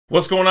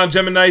What's going on,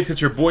 Geminites?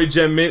 It's your boy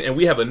GemMint, and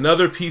we have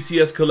another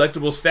PCS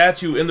Collectibles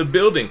statue in the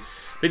building.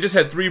 They just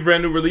had 3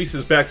 brand new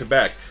releases back to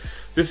back.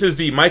 This is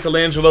the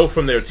Michelangelo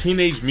from their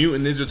Teenage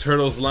Mutant Ninja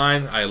Turtles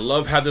line. I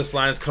love how this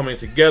line is coming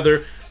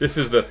together. This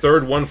is the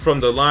 3rd one from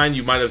the line.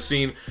 You might have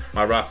seen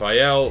my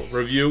Raphael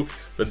review,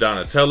 the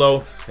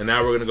Donatello, and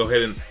now we're going to go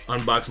ahead and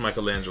unbox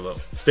Michelangelo.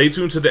 Stay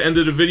tuned to the end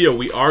of the video.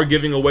 We are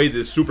giving away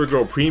this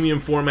Supergirl premium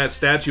format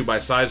statue by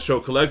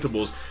Sideshow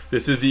Collectibles.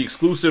 This is the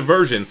exclusive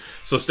version,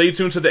 so stay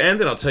tuned to the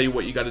end and I'll tell you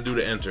what you got to do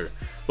to enter.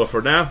 But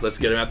for now, let's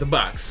get him out the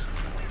box.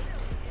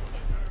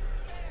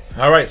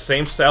 Alright,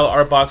 same style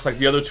art box like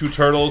the other 2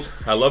 turtles.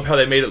 I love how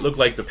they made it look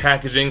like the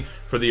packaging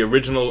for the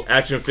original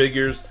action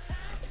figures.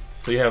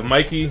 So you have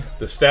Mikey,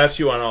 the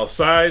statue on all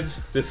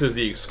sides. This is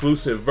the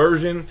exclusive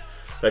version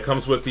that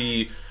comes with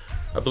the,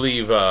 I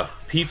believe,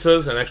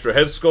 pizzas and extra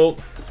head sculpt.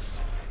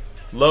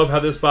 Love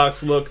how this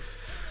box look.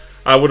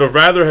 I would have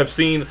rather have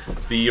seen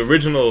the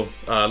original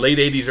late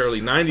 80s, early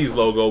 90s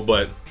logo,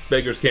 but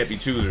beggars can't be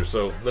choosers.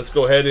 So let's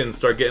go ahead and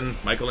start getting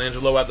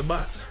Michelangelo out the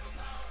box.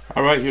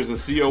 Alright, here's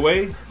the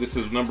COA. This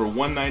is number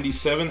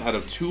 197 out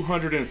of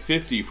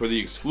 250 for the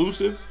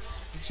exclusive.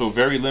 So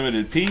very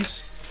limited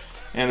piece.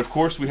 And of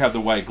course we have the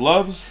white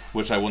gloves,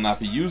 which I will not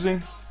be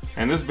using.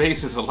 And this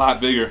base is a lot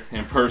bigger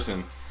in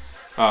person.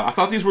 I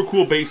thought these were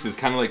cool bases,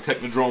 kind of like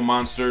Technodrome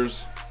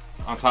monsters.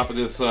 On top of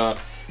this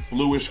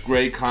bluish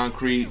gray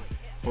concrete.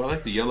 Well, I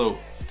like the yellow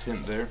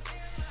tint there.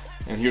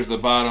 And here's the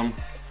bottom.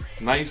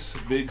 Nice,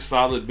 big,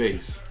 solid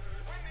base.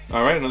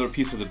 Alright, another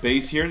piece of the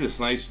base here. This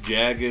nice,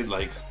 jagged,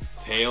 like,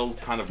 tail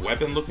kind of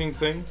weapon looking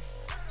thing.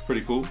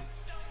 Pretty cool.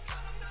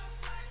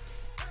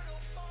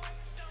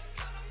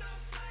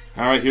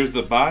 Alright, here's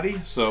the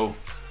body. So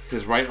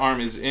his right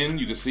arm is in.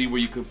 You can see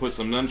where you could put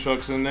some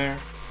nunchucks in there.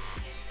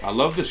 I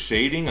love the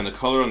shading and the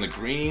color on the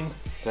green.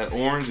 That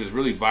orange is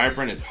really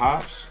vibrant. It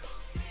pops.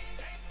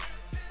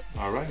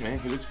 Alright, man,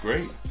 he looks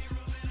great.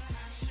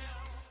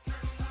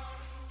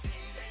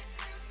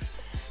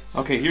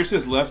 Okay, here's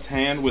his left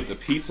hand with the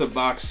pizza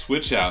box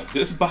switch out.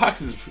 This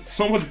box is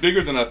so much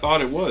bigger than I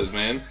thought it was,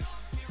 man.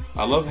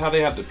 I love how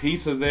they have the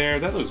pizza there.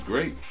 That looks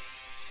great.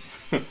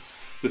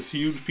 This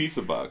huge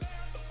pizza box.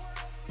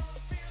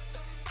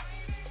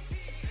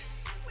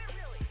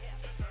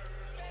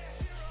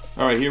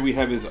 Alright, here we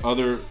have his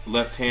other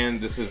left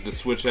hand. This is the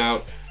switch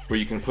out where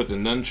you can put the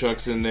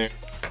nunchucks in there.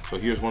 So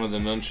here's one of the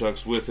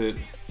nunchucks with it.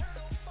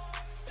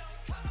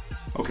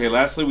 Okay,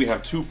 lastly we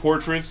have 2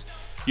 portraits.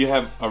 You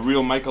have a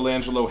real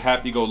Michelangelo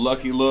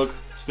happy-go-lucky look,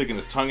 sticking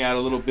his tongue out a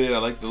little bit. I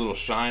like the little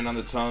shine on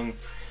the tongue.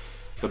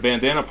 The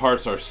bandana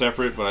parts are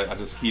separate, but I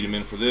just keyed him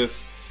in for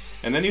this.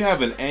 And then you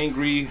have an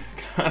angry,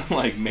 kind of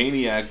like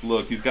maniac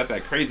look. He's got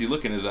that crazy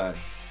look in his eye,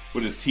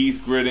 with his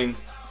teeth gritting.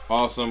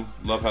 Awesome.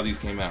 Love how these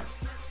came out.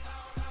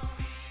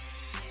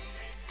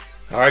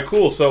 Alright,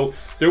 cool. So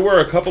there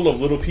were a couple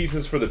of little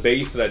pieces for the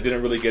base that I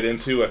didn't really get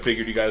into. I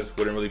figured you guys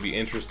wouldn't really be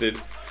interested.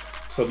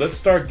 So let's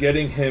start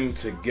getting him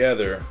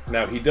together.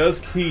 Now he does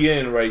key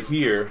in right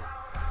here,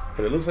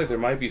 but it looks like there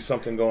might be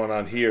something going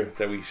on here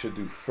that we should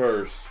do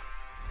first.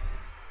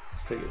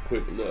 Let's take a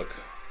quick look.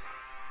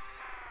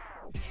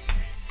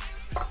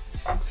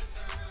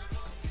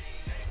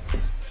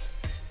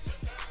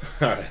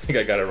 Alright, I think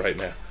I got it right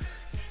now.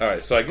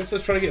 Alright, so I guess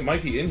let's try to get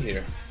Mikey in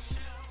here.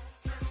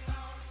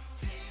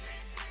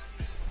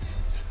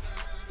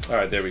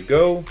 Alright, there we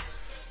go.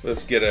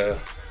 Let's get a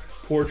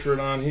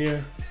portrait on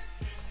here.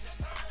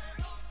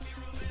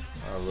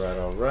 Alright,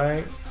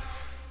 alright.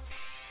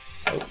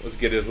 Oh, let's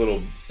get his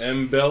little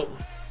M belt.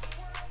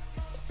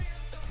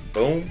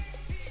 Boom.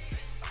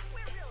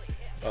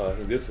 Oh, I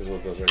think this is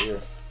what goes right here.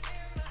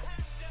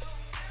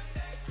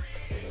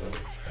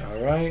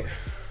 Alright.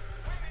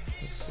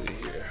 Let's see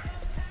here.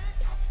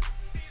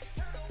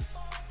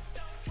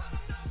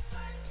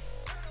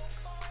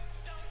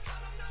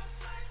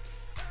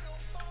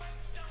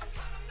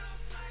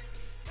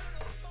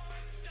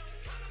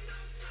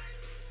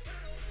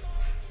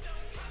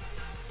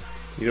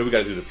 You know we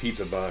gotta do the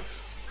pizza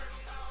box.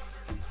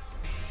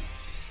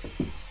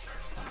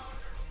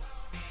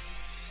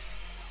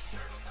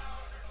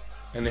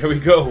 And there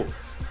we go.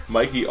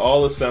 Mikey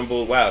all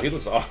assembled. Wow, he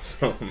looks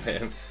awesome,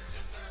 man.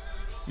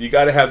 You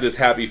gotta have this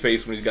happy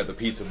face when he's got the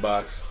pizza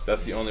box.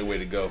 That's the only way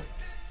to go.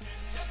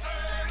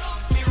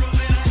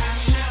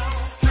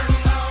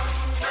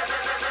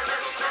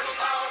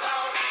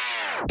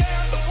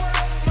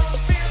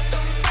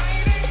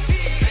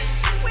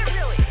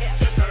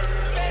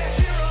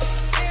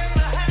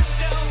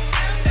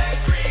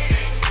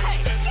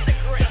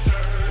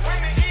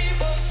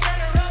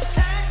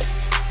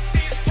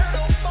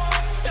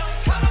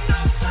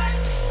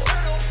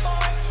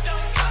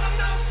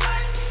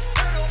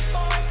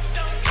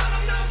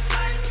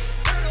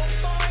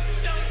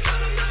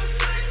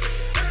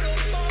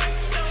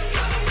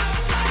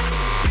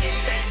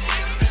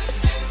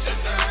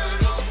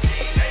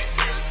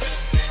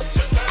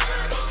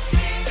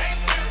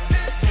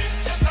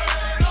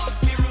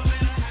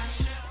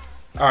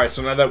 Alright,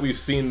 so now that we've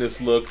seen this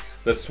look,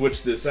 let's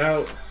switch this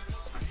out.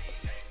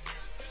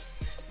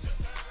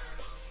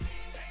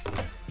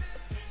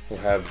 We'll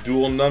have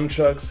dual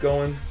nunchucks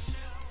going.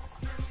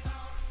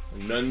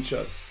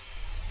 Nunchucks.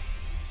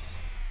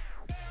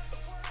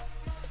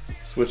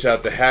 Switch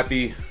out the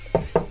Happy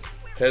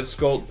head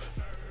sculpt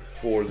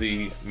for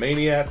the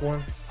Maniac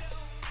one.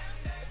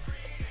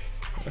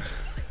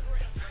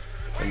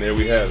 And there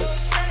we have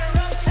it.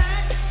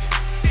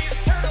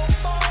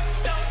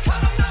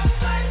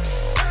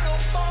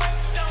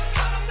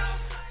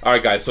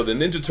 Alright guys, so the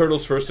Ninja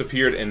Turtles first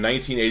appeared in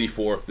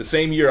 1984, the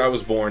same year I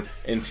was born,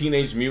 in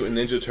Teenage Mutant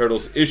Ninja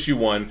Turtles issue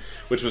 1,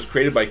 which was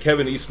created by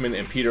Kevin Eastman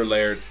and Peter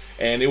Laird,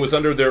 and it was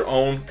under their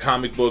own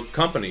comic book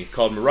company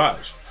called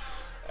Mirage.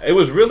 It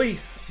was really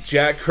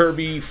Jack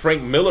Kirby,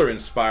 Frank Miller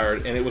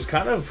inspired, and it was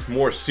kind of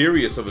more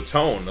serious of a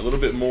tone, a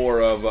little bit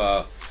more of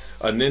a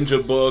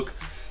ninja book,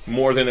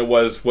 more than it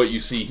was what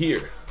you see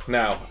here.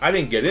 Now, I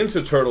didn't get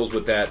into Turtles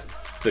with that.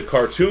 The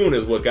cartoon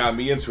is what got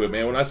me into it,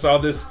 man. When I saw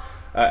this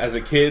as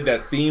a kid,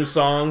 that theme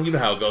song, you know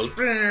how it goes,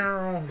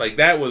 like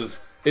that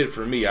was it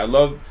for me. I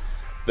loved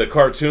the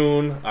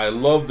cartoon, I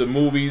loved the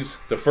movies,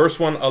 the first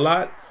one a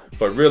lot,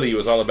 but really it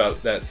was all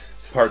about that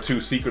part 2,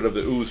 Secret of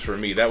the Ooze for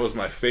me. That was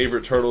my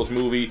favorite Turtles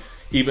movie.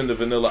 Even the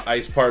Vanilla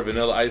Ice part,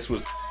 Vanilla Ice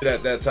was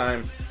at that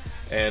time,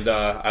 and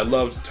I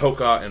loved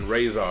Tokka and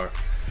Razor.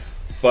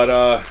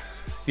 But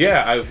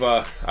yeah, I've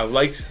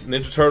liked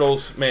Ninja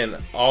Turtles, man,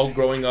 all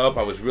growing up.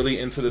 I was really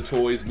into the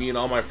toys. Me and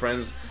all my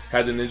friends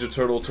had the Ninja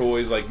Turtle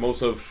toys, like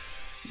most of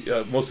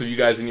you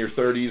guys in your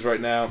 30s right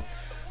now.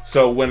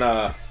 So when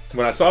I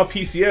saw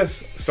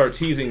PCS start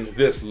teasing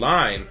this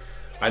line,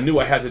 I knew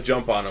I had to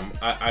jump on them.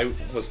 I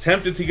was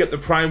tempted to get the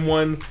Prime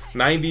 1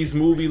 90s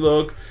movie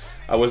look.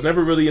 I was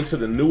never really into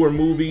the newer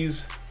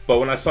movies, but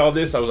when I saw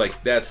this, I was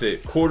like, that's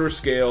it. Quarter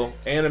scale,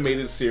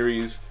 animated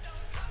series,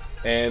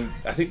 and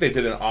I think they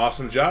did an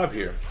awesome job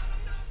here.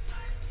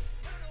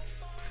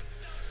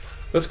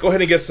 Let's go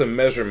ahead and get some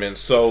measurements.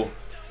 So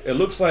it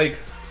looks like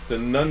the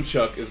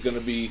nunchuck is going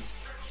to be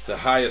the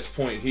highest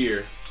point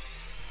here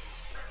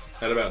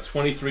at about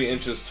 23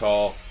 inches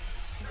tall,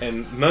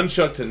 and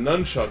nunchuck to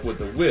nunchuck with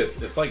the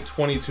width, it's like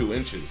 22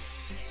 inches.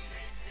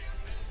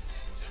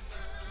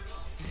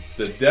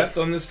 The depth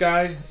on this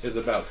guy is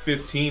about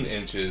 15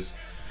 inches.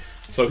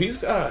 So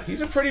he's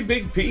a pretty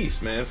big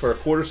piece, man, for a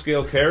quarter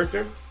scale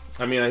character.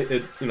 I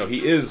mean, you know,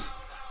 he is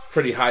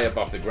pretty high up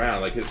off the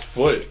ground. Like his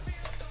foot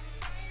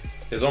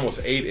is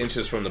almost 8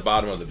 inches from the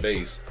bottom of the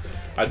base.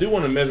 I do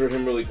want to measure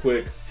him really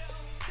quick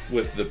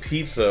with the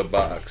pizza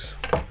box.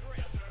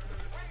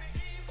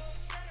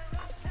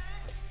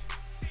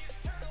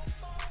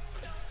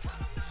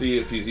 See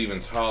if he's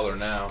even taller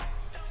now.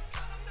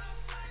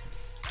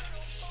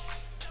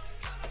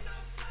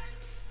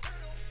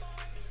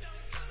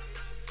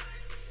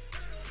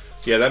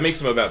 Yeah, that makes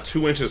him about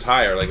 2 inches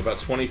higher, like about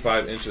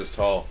 25 inches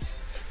tall.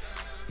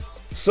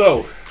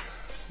 So,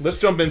 let's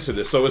jump into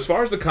this. So as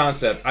far as the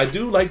concept, I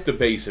do like the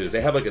bases.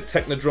 They have like a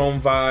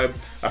Technodrome vibe.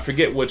 I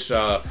forget which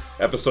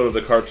episode of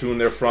the cartoon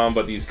they're from,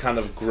 but these kind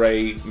of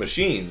gray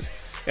machines.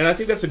 And I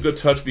think that's a good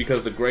touch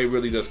because the gray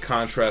really does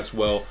contrast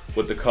well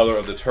with the color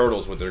of the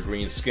turtles with their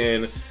green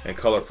skin and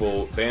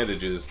colorful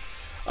bandages.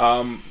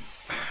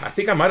 I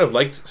think I might have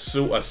liked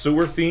a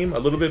sewer theme a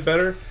little bit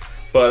better,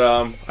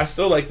 but I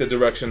still like the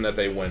direction that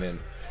they went in.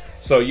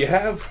 So you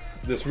have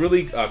this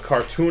really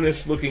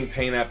cartoonish looking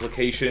paint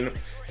application,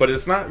 but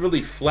it's not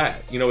really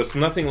flat. You know, it's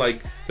nothing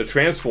like the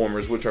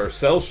Transformers, which are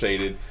cel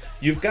shaded.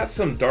 You've got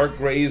some dark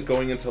grays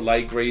going into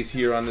light grays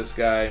here on this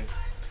guy.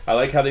 I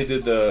like how they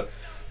did the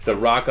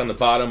rock on the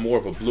bottom, more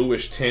of a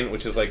bluish tint,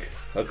 which is like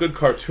a good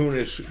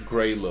cartoonish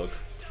gray look.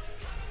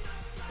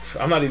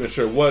 I'm not even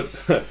sure what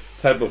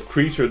type of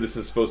creature this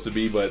is supposed to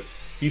be, but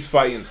he's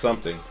fighting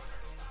something.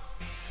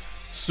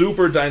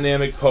 Super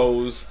dynamic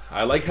pose.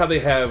 I like how they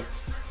have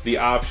the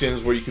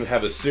options where you can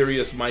have a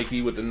serious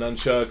Mikey with the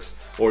nunchucks,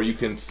 or you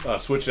can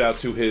switch it out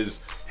to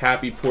his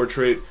happy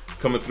portrait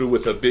coming through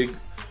with a big,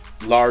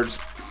 large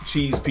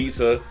cheese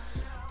pizza.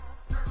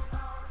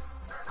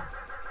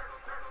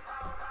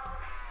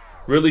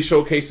 Really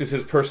showcases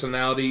his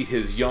personality,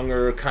 his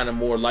younger, kind of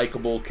more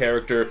likable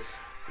character.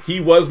 He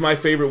was my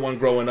favorite one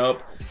growing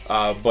up,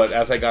 but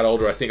as I got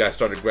older, I think I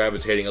started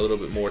gravitating a little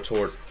bit more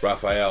toward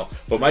Raphael.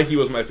 But Mikey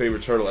was my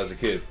favorite turtle as a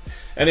kid.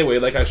 Anyway,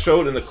 like I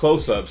showed in the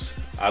close-ups,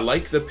 I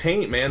like the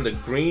paint, man. The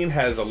green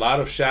has a lot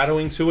of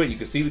shadowing to it. You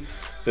can see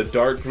the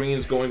dark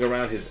greens going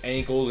around his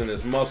ankles and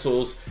his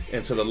muscles,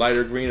 into the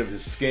lighter green of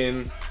his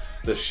skin.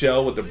 The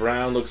shell with the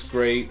brown looks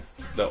great.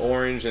 The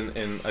orange and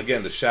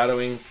again, the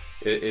shadowing,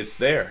 it's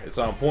there. It's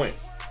on point.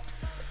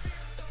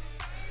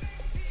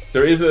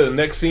 There is a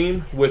neck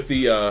seam with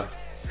the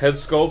head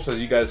sculpts,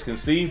 as you guys can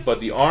see, but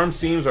the arm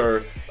seams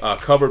are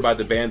covered by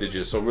the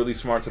bandages, so really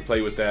smart to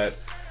play with that.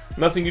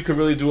 Nothing you could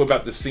really do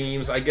about the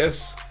seams. I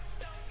guess,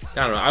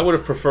 I don't know, I would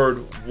have preferred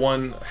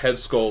one head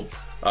sculpt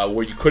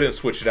where you couldn't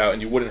switch it out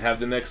and you wouldn't have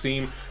the neck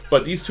seam,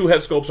 but these two head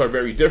sculpts are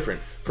very different.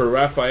 For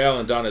Raphael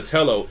and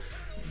Donatello,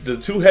 the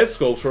two head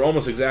sculpts are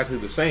almost exactly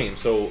the same,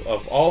 so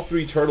of all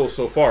three turtles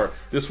so far,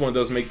 this one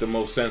does make the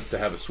most sense to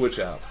have a switch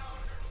out.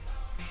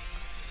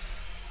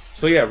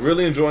 So yeah,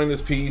 really enjoying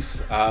this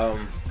piece.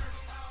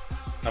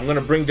 I'm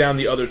gonna bring down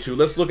the other two.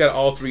 Let's look at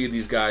all three of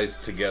these guys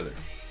together.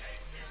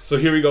 So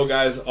here we go,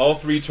 guys. All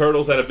three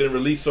turtles that have been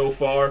released so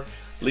far.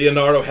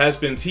 Leonardo has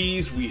been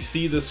teased. We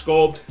see the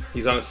sculpt.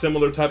 He's on a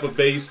similar type of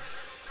base,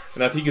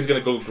 and I think he's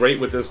gonna go great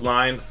with this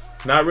line.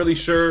 Not really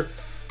sure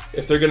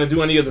if they're gonna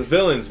do any of the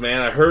villains,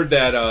 man. I heard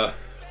that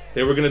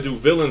they were gonna do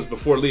villains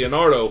before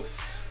Leonardo,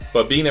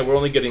 but being that we're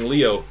only getting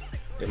Leo,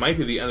 it might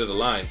be the end of the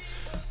line.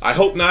 I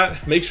hope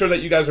not. Make sure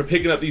that you guys are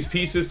picking up these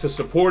pieces to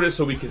support it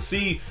so we can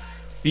see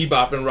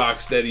Bebop and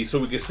Rocksteady, so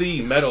we can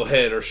see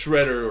Metalhead or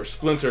Shredder or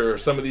Splinter or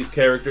some of these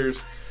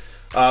characters.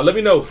 Let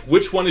me know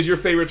which one is your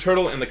favorite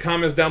turtle in the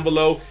comments down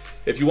below.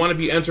 If you want to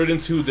be entered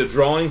into the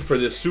drawing for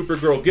this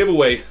Supergirl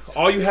giveaway,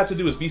 all you have to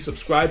do is be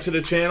subscribed to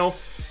the channel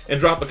and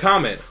drop a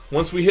comment.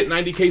 Once we hit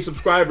 90K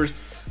subscribers,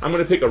 I'm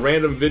going to pick a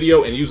random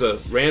video and use a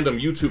random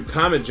YouTube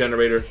comment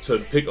generator to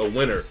pick a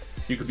winner.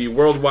 You could be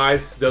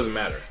worldwide, doesn't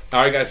matter.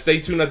 Alright guys, stay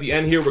tuned at the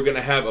end here. We're going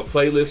to have a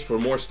playlist for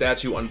more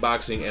statue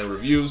unboxing and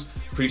reviews.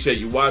 Appreciate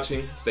you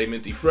watching. Stay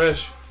minty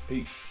fresh.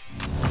 Peace.